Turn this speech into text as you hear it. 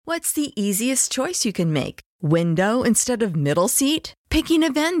What's the easiest choice you can make? Window instead of middle seat? Picking a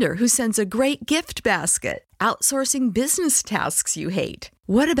vendor who sends a great gift basket? Outsourcing business tasks you hate?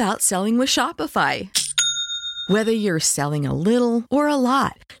 What about selling with Shopify? Whether you're selling a little or a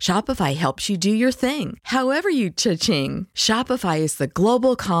lot, Shopify helps you do your thing, however you cha-ching. Shopify is the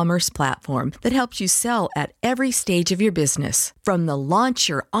global commerce platform that helps you sell at every stage of your business. From the launch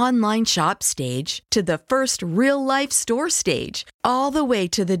your online shop stage to the first real-life store stage, all the way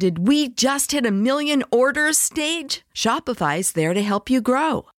to the did we just hit a million orders stage. Shopify's there to help you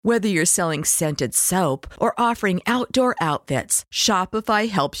grow. Whether you're selling scented soap or offering outdoor outfits, Shopify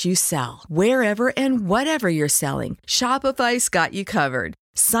helps you sell. Wherever and whatever you're selling, Shopify's got you covered.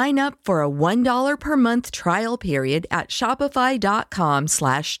 Sign up for a $1 per month trial period at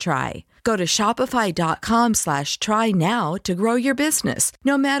shopify.com/try. Go to shopify.com/try now to grow your business,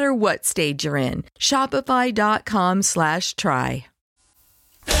 no matter what stage you're in. Shopify.com/try.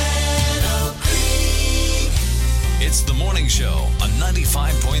 It's the morning show on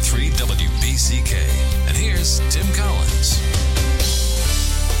 95.3 WBCK. And here's Tim Collins.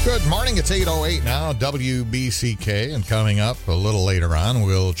 Good morning. It's 8:08 now, WBCK. And coming up a little later on,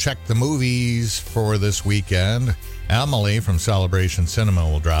 we'll check the movies for this weekend. Emily from Celebration Cinema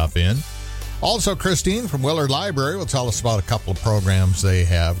will drop in. Also, Christine from Willard Library will tell us about a couple of programs they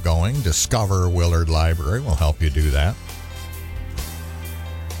have going. Discover Willard Library will help you do that.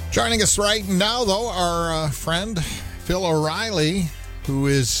 Joining us right now, though, our friend Phil O'Reilly, who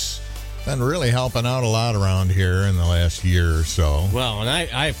has been really helping out a lot around here in the last year or so. Well, and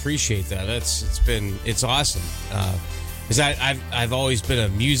I appreciate that. It's awesome. Because I've always been a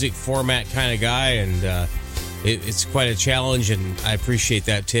music format kind of guy, and it's quite a challenge. And I appreciate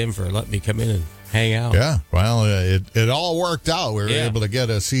that, Tim, for letting me come in and hang out. Yeah, well, it all worked out. We were able to get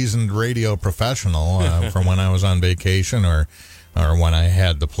a seasoned radio professional from when I was on vacation or when I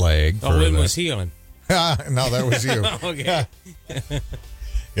had the plague. Oh, when was he on? No, that was you. Okay.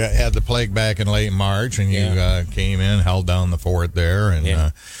 Yeah, had the plague back in late March, and you came in, held down the fort there,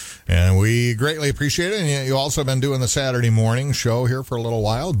 and we greatly appreciate it. And you also been doing the Saturday morning show here for a little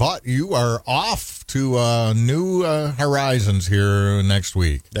while, but you are off to new horizons here next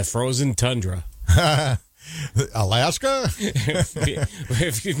week. The frozen tundra. Alaska?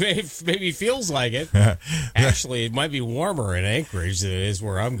 Maybe feels like it. Actually, it might be warmer in Anchorage than it is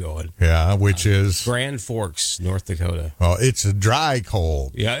where I'm going. Yeah, which is? Grand Forks, North Dakota. Well, it's a dry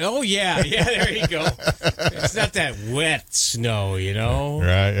cold. Yeah. Oh, yeah. Yeah, there you go. It's not that wet snow, you know?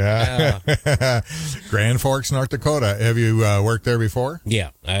 Right, yeah. Grand Forks, North Dakota. Have you worked there before?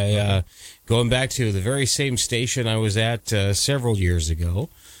 Yeah. Going back to the very same station I was at several years ago.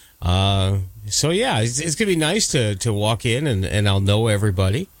 So yeah, it's going to be nice to walk in and I'll know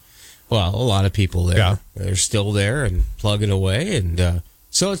everybody. Well, a lot of people there. Yeah. They're still there and plugging away, and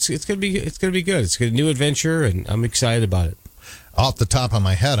so it's going to be good. It's a new adventure, and I'm excited about it. Off the top of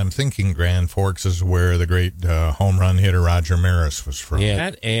my head, I'm thinking Grand Forks is where the great home run hitter Roger Maris was from.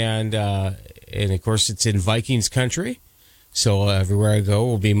 Yeah, and of course it's in Vikings country, so everywhere I go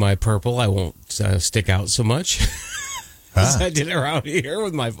will be my purple. I won't stick out so much. I did it around here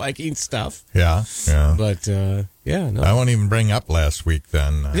with my Viking stuff. Yeah. But, no. I won't even bring up last week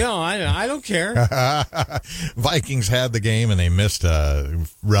then. No, I don't care. Vikings had the game, and they missed a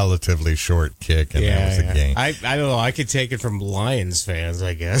relatively short kick, and that was the game. I don't know. I could take it from Lions fans,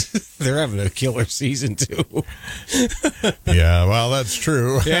 I guess. They're having a killer season, too. Yeah, well, that's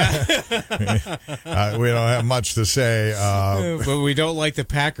true. Yeah. We don't have much to say. But we don't like the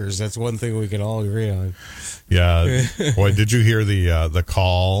Packers. That's one thing we can all agree on. Yeah. Boy, did you hear the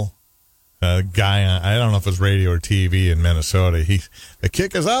call? Guy, I don't know if it was radio or TV in Minnesota. The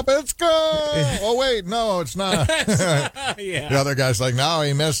kick is up. It's good. Oh, wait, no, it's not. Yeah. The other guy's like, no,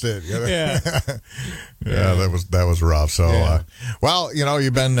 he missed it. Yeah. That was rough. So, well,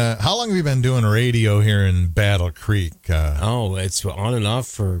 you've been, how long have you been doing radio here in Battle Creek? It's on and off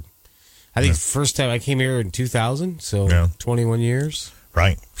for, I think the first time I came here in 2000, so 21 years.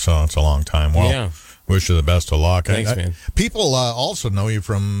 Right. So it's a long time. Well, wish you the best of luck. Thanks, man. People also know you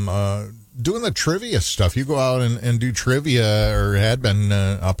from doing the trivia stuff. You go out and do trivia, or had been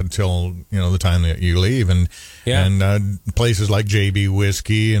up until the time that you leave, and places like JB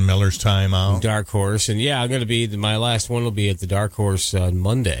Whiskey and Miller's Time Out, Dark Horse, and I'm going to be my last one will be at the Dark Horse on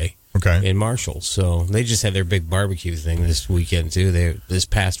Monday. Okay. In Marshall. So they just had their big barbecue thing this weekend too. This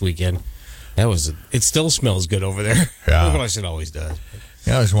past weekend, it still smells good over there. Yeah, of course it always does.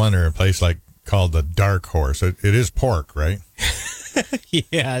 Yeah, I was wondering, a place called the Dark Horse. It is pork, right?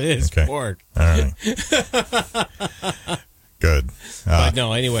 Yeah, it is pork. All right. Good. But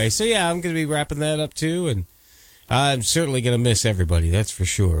no, anyway. So I'm going to be wrapping that up too, and I'm certainly going to miss everybody, that's for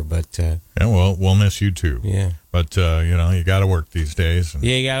sure. But Yeah, we'll miss you too. yeah, But, you got to work these days. And,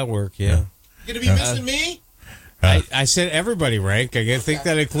 yeah, you got to work. Yeah, Yeah. You gonna be missing me? I said everybody, Rank. I think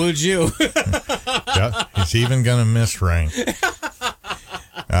that includes you. yeah, he's even going to miss Rank.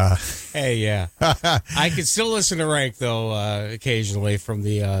 Hey, yeah, I can still listen to Rank though occasionally from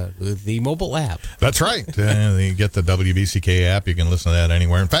the mobile app. That's right. You get the WBCK app. You can listen to that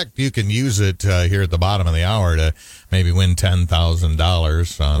anywhere. In fact, you can use it here at the bottom of the hour to maybe win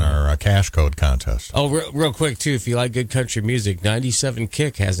 $10,000 on our cash code contest. Oh, real quick too, if you like good country music, 97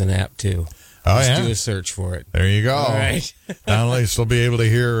 Kick has an app too. Oh, Just yeah. do a search for it. There you go. All right. Not only you'll be able to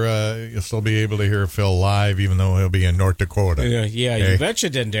hear Phil live, even though he'll be in North Dakota. Yeah, Hey. you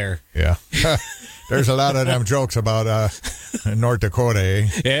betcha didn't dare. Yeah. There's a lot of them jokes about North Dakota, eh?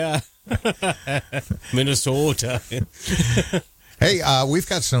 Yeah. Minnesota. Hey, we've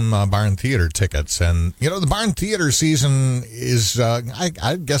got some Barn Theater tickets, and the Barn Theater season is,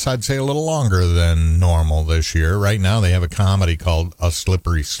 I guess I'd say, a little longer than normal this year. Right now, they have a comedy called A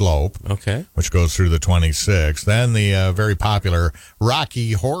Slippery Slope, Okay. which goes through the 26th. Then the very popular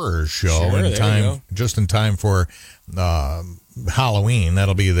Rocky Horror Show Sure, there you go. just in time for Halloween.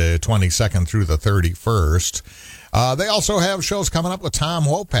 That'll be the 22nd through the 31st. They also have shows coming up with Tom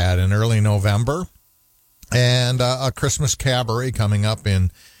Wopat in early November. And a Christmas cabaret coming up in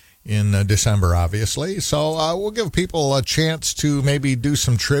December, obviously. So we'll give people a chance to maybe do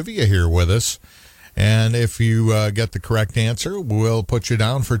some trivia here with us. And if you get the correct answer, we'll put you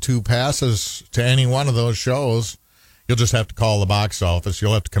down for 2 passes to any one of those shows. You'll just have to call the box office.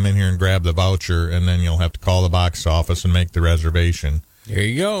 You'll have to come in here and grab the voucher, and then you'll have to call the box office and make the reservation. There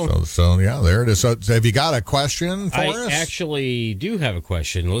you go. So yeah, there it is. So have you got a question for I us? actually do have a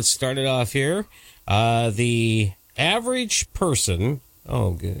question. Let's start it off here. The average person.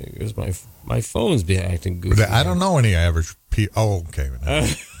 Oh, because my phone's been acting goofy. I don't know any average people. Oh, okay.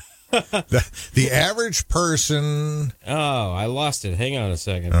 The average person. Oh, I lost it. Hang on a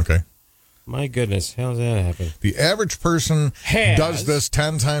second. Okay. My goodness, how's that happen? The average person Has. does this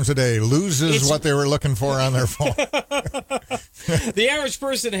 10 times a day, loses It's- what they were looking for on their phone. The average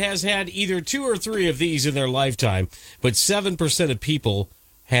person has had either 2 or 3 of these in their lifetime, but 7% of people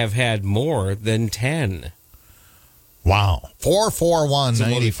have had more than 10. Wow. 441 It's a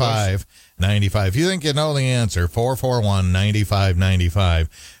loaded 95 95. If you think you know the answer, 441 95 95.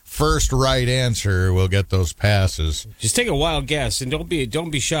 First right answer will get those passes. Just take a wild guess and don't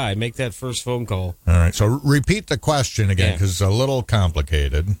be shy. Make that first phone call. All right. So repeat the question again Yeah. because it's a little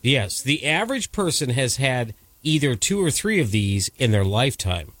complicated. Yes, the average person has had either 2 or 3 of these in their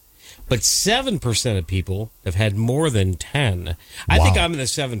lifetime, but 7% of people have had more than 10. I think Wow. I'm in the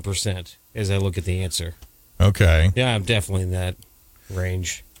 7% as I look at the answer. Okay. Yeah, I'm definitely in that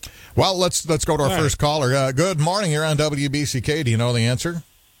range. Well, let's go to our All first caller. Good morning. You're on WBCK. Do you know the answer?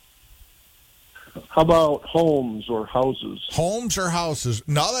 How about homes or houses? Homes or houses?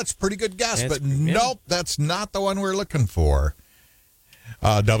 No, that's a pretty good guess, That's- but yeah. nope, that's not the one we're looking for.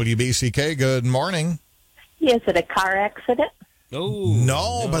 WBCK, good morning. Is it a car accident? Oh,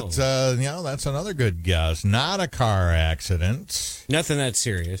 No, but that's another good guess. Not a car accident. nothing that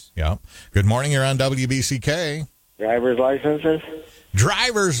serious. Yeah. Good morning. You're on WBCK. Driver's licenses?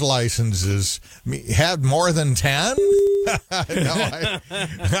 Driver's licenses had more than 10? No,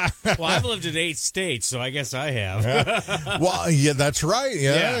 Well, I've lived in 8 states, so I guess I have. well, yeah, that's right.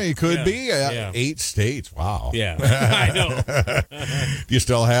 Yeah, Yeah, it could yeah, be. yeah. 8 states. Wow. Yeah, I know. Do you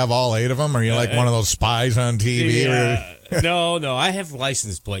still have all 8 of them? Or are you like one of those spies on TV? No, I have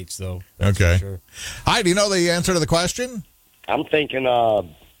license plates though. That's Okay. for sure. Hi, do you know the answer to the question? I'm thinking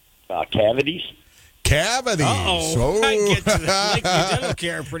cavities. Cavities. Uh-oh. I get to the Lakeview Dental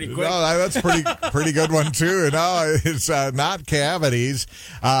Care pretty quick. No, that's pretty good one too. No, it's not cavities.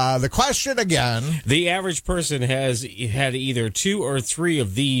 The question again. The average person has had either 2 or 3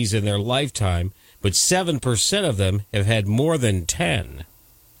 of these in their lifetime, but 7% of them have had more than 10.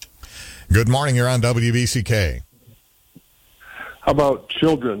 Good morning. You're on WBCK. How about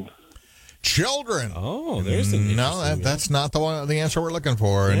children? Children. Oh, there's an No, interesting that's not the answer we're looking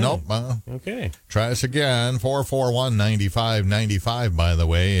for. Yeah. Nope. Okay. Try us again. 441-9595, by the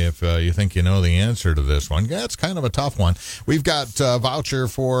way, if you think you know the answer to this one. Yeah, it's kind of a tough one. We've got a voucher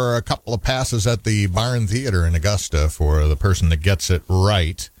for a couple of passes at the Barn Theater in Augusta for the person that gets it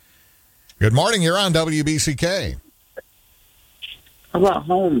right. Good morning. You're on WBCK. How about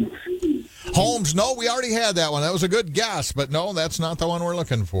homes? Holmes, no, we already had that one. That was a good guess, but no, that's not the one we're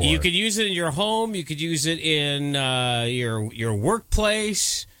looking for. You could use it in your home. You could use it in your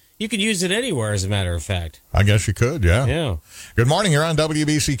workplace. You could use it anywhere, as a matter of fact. I guess you could, yeah. Yeah. Good morning. You're on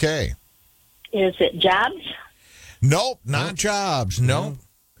WBCK. Is it jobs? Nope, not jobs. Nope.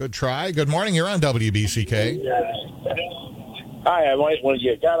 Good try. Good morning. You're on WBCK. Hi, I might want to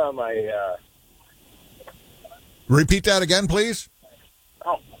get got on my. Repeat that again, please.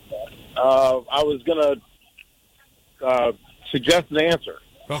 I was gonna suggest an answer.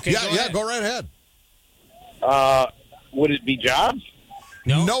 Okay, Go right ahead. Would it be jobs?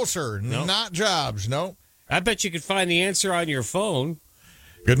 No, sir. No. Not jobs. No. I bet you could find the answer on your phone.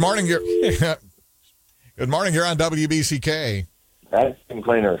 Good morning. Good morning. You're on WBCK. Vacuum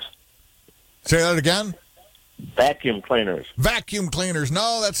cleaners. Say that again. Vacuum cleaners. Vacuum cleaners.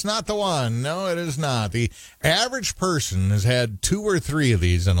 No, that's not the one. No, it is not. The average person has had 2 or 3 of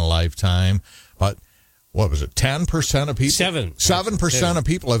these in a lifetime, but what was it? 10% of people. 7% of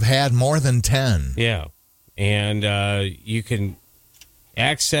people have had more than 10. Yeah, and you can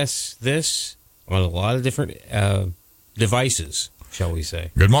access this on a lot of different devices, shall we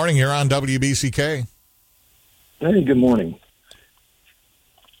say. Good morning. You're on WBCK. Hey, good morning.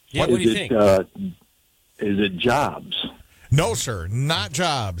 Yeah, what do you think? Is it jobs? No, sir. Not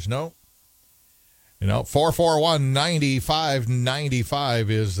jobs. No. 441-9595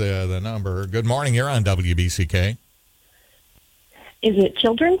 is the number. Good morning. You're on WBCK. Is it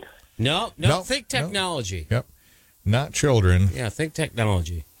children? No, No, think no. technology. Yep. Not children. Yeah, think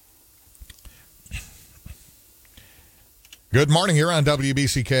technology. Good morning. You're on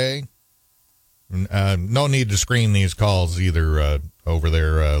WBCK. No need to screen these calls either over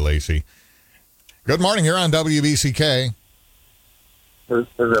there, Lacey. Good morning. You're on WBCK. Is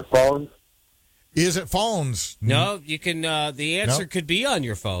it phones? Is it phones? No, you can. The answer No. could be on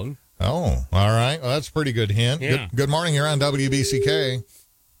your phone. Oh, all right. Well, that's a pretty good hint. Yeah. Good morning. You're on WBCK.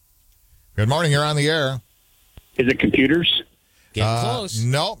 Good morning. You're on the air. Is it computers? Get close.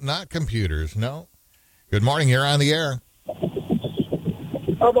 Nope, not computers. No. Good morning. You're on the air.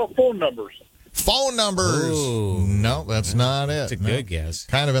 How about phone numbers? Phone numbers. Ooh. No, that's not it. That's a good guess.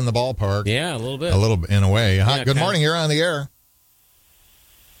 Kind of in the ballpark. Yeah, a little bit. A little in a way. Hi, Yeah, good kinda. morning. You're on the air.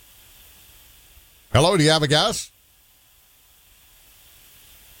 Hello, do you have a guess?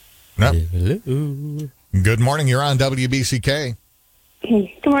 No. Hello. Good morning. You're on WBCK. Good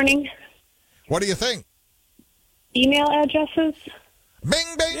morning. What do you think? Email addresses?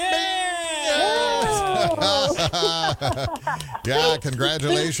 Bing, bing, yeah,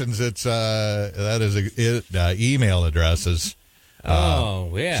 congratulations. It's that is email addresses.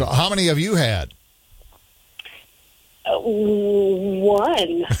 Oh, yeah. So how many have you had?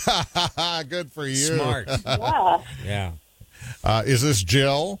 One. Good for you. Smart. Yeah, Yeah. Is this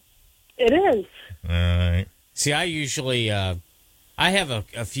Jill? it is. All right. See, I usually I have a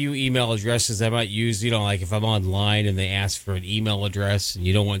few email addresses I might use, like if I'm online and they ask for an email address and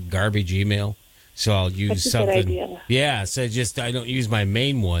you don't want garbage email. So I'll use That's a good something. idea. Yeah, so I don't use my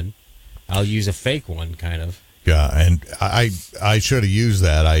main one. I'll use a fake one, kind of. Yeah, and I should have used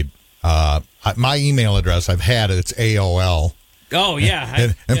that. My email address, I've had it. It's AOL. Oh,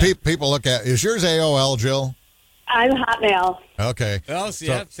 yeah. And yeah. people look at, is yours AOL, Jill? I'm Hotmail. Okay. Oh,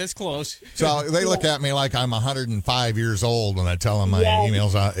 yeah, that's close. So they look at me like I'm 105 years old when I tell them my Yes.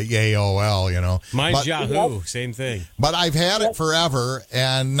 email's on AOL, Mine's But- Yahoo, same thing. But I've had it forever,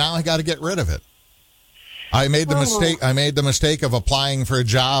 and now I got to get rid of it. I made the mistake of applying for a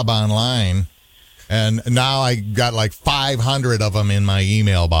job online, and now I got like 500 of them in my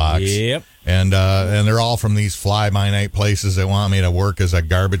email box. Yep. And they're all from these fly-by-night places that want me to work as a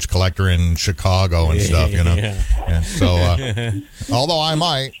garbage collector in Chicago and stuff, Yeah. And so, although I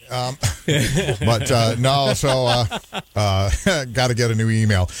might, but no, so got to get a new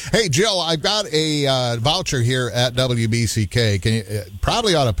email. Hey, Jill, I've got a voucher here at WBCK. Can you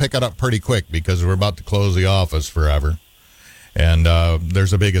probably ought to pick it up pretty quick because we're about to close the office forever, and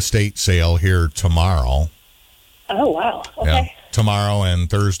there's a big estate sale here tomorrow. Oh, wow. Okay. Yeah, tomorrow and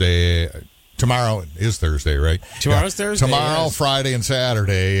Thursday. Tomorrow is Thursday, right? Tomorrow's Thursday, Tomorrow, yes. Friday, and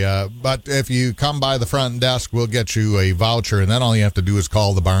Saturday. But if you come by the front desk, we'll get you a voucher, and then all you have to do is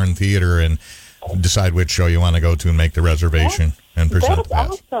call the Barn Theater and decide which show you want to go to and make the reservation and present That's the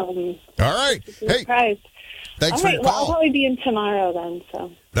pass. awesome. All right. Hey, Surprised. thanks All for right, your well, I'll call. probably be in tomorrow then,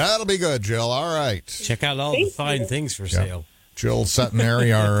 so. That'll be good, Jill. All right. Check out all Thank the fine you. things for sale. Jill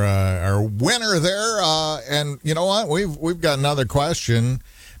Centenary, our winner there. And you know what? We've got another question.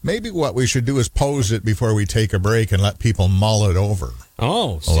 Maybe what we should do is pose it before we take a break and let people mull it over.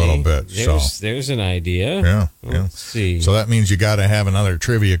 Oh, see, little bit, There's an idea. Yeah. Let's see. So that means you got to have another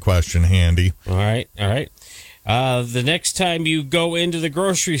trivia question handy. All right. The next time you go into the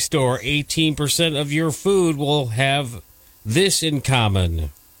grocery store, 18% of your food will have this in common.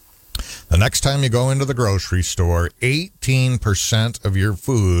 The next time you go into the grocery store, 18% of your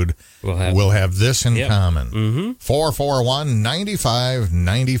food will have this in common.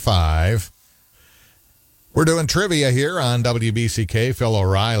 441-9595. We're doing trivia here on WBCK. Phil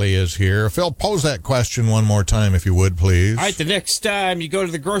O'Reilly is here. Phil, pose that question one more time, if you would, please. All right, the next time you go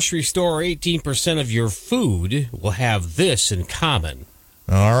to the grocery store, 18% of your food will have this in common.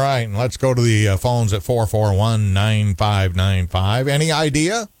 All right, and let's go to the phones at 441-9595. Any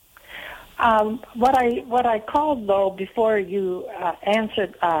idea? What I called though before you asked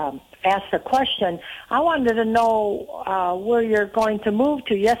the question, I wanted to know where you're going to move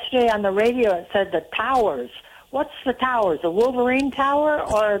to. Yesterday on the radio it said the towers. What's the towers? The Wolverine Tower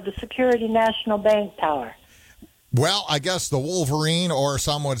or the Security National Bank Tower? Well, I guess the Wolverine, or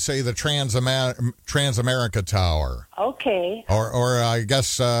some would say the Transamerica Tower. Okay. Or I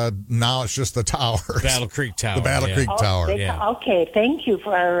guess now it's just the towers. Battle Creek Tower. The Battle Creek Tower. Okay, thank you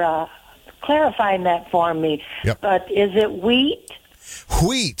for clarifying that for me. Yep. But is it wheat?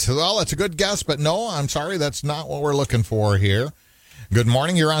 Wheat. Well, that's a good guess, but no, I'm sorry, that's not what we're looking for here. Good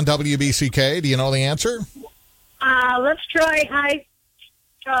morning, you're on WBCK. Do you know the answer? Let's try high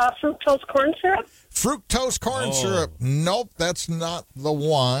fructose corn syrup. Fructose corn syrup. Nope, that's not the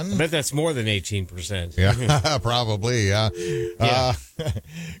one. I bet that's more than 18%. Yeah, probably, yeah.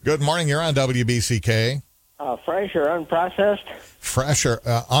 Good morning, you're on WBCK. Fresh or unprocessed? Fresh or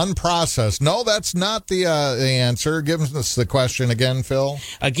unprocessed. No, that's not the answer. Give us the question again, Phil.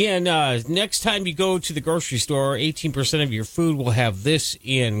 Again, next time you go to the grocery store, 18% of your food will have this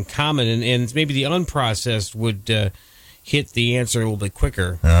in common, and maybe the unprocessed would hit the answer a little bit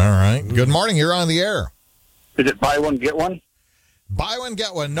quicker. All right. Good morning. You're on the air. Is it buy one, get one? Buy one,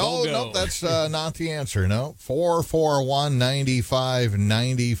 get one. No, that's not the answer. No.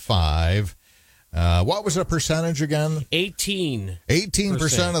 441-9595. What was the percentage again? 18%.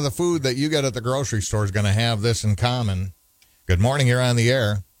 18% of the food that you get at the grocery store is going to have this in common. Good morning. You're on the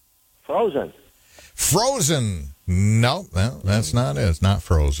air. Frozen. Frozen. No, that's not it. It's not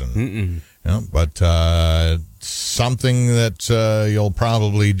frozen. No, but something that you'll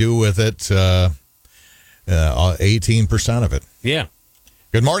probably do with it, 18% of it. Yeah.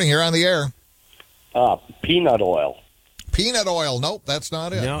 Good morning. You're on the air. Peanut oil. Peanut oil. Nope, that's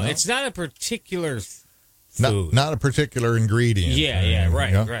not it. No, it's not a particular food. Not a particular ingredient. Yeah,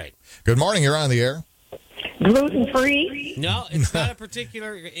 right. Good morning. You're on the air. Gluten-free? No, it's not a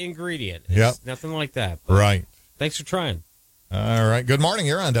particular ingredient. Yep. It's nothing like that. Right. Thanks for trying. All right. Good morning.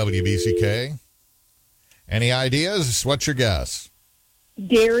 You're on WBCK. Any ideas? What's your guess?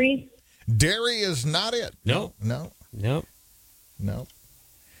 Dairy? Dairy is not it. No.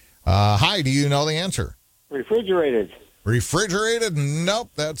 Hi, do you know the answer? Refrigerated. Refrigerated?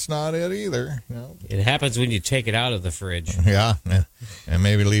 Nope, that's not it either. Nope. It happens when you take it out of the fridge. Yeah, and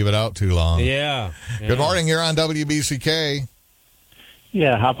maybe leave it out too long. Yeah. Good morning. You're on WBCK.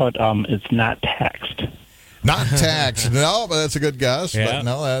 Yeah, how about it's not taxed? Not taxed. No, but that's a good guess. Yeah. But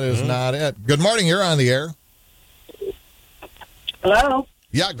no, that is not it. Good morning. You're on the air. Hello?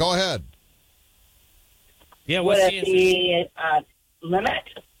 Yeah, go ahead. Yeah, Would what's the it answer? be limit?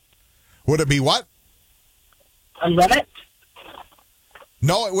 Would it be what? A limit?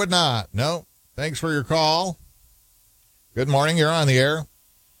 No, it would not. No. Thanks for your call. Good morning. You're on the air.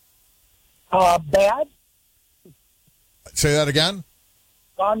 Bad? Say that again.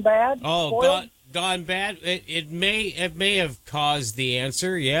 Gone bad? Oh, gone bad. It may have caused the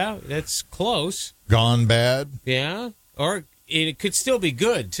answer. Yeah, that's close. Gone bad. Yeah, or it could still be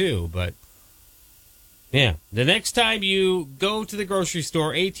good too. But yeah, the next time you go to the grocery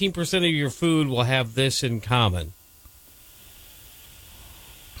store, 18% of your food will have this in common.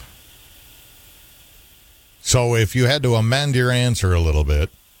 So if you had to amend your answer a little bit.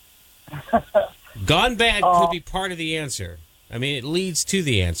 Gone bad could be part of the answer. I mean, it leads to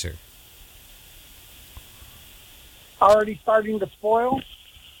the answer. Already starting to spoil?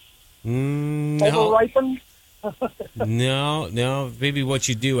 No, Over-ripened? no. Maybe what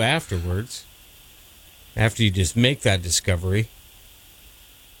you do afterwards, after you just make that discovery.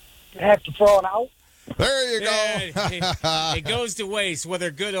 You have to throw it out? There you go. It goes to waste,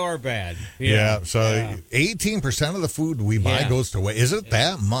 whether good or bad. Yeah, so 18% of the food we buy goes to waste. Is it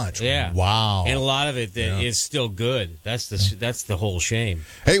that much? Yeah. Wow. And a lot of it is still good. That's the whole shame.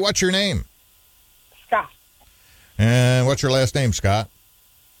 Hey, what's your name? Scott. And what's your last name, Scott?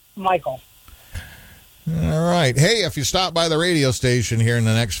 Michael. All right. Hey, if you stop by the radio station here in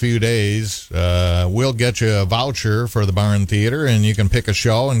the next few days, we'll get you a voucher for the Barn Theater, and you can pick a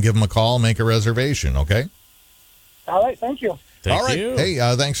show and give them a call, make a reservation, okay? All right, thank you. All right. you. Hey,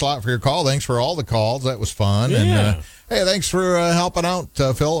 thanks a lot for your call. Thanks for all the calls. That was fun. Yeah. And hey, thanks for helping out,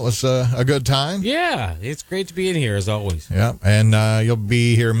 Phil. It was a good time. Yeah, it's great to be in here as always. Yeah, and you'll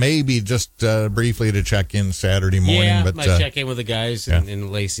be here maybe just briefly to check in Saturday morning. Yeah, but might check in with the guys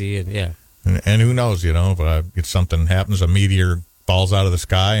and Lacey, and yeah. And who knows, if something happens, a meteor falls out of the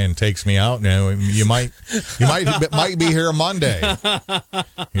sky and takes me out, you might be here Monday,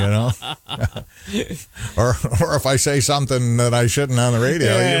 or if I say something that I shouldn't on the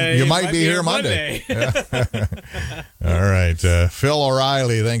radio, you might be here Monday. All right, Phil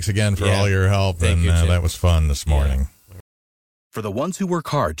O'Reilly, thanks again for all your help. Thank you, that was fun this morning. For the ones who work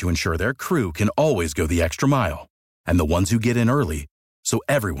hard to ensure their crew can always go the extra mile, and the ones who get in early so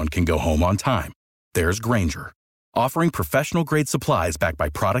everyone can go home on time, there's Grainger, offering professional-grade supplies backed by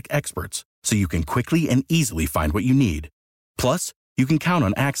product experts so you can quickly and easily find what you need. Plus, you can count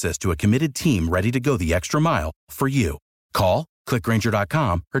on access to a committed team ready to go the extra mile for you. Call, click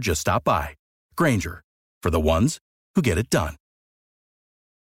Grainger.com, or just stop by. Grainger, for the ones who get it done.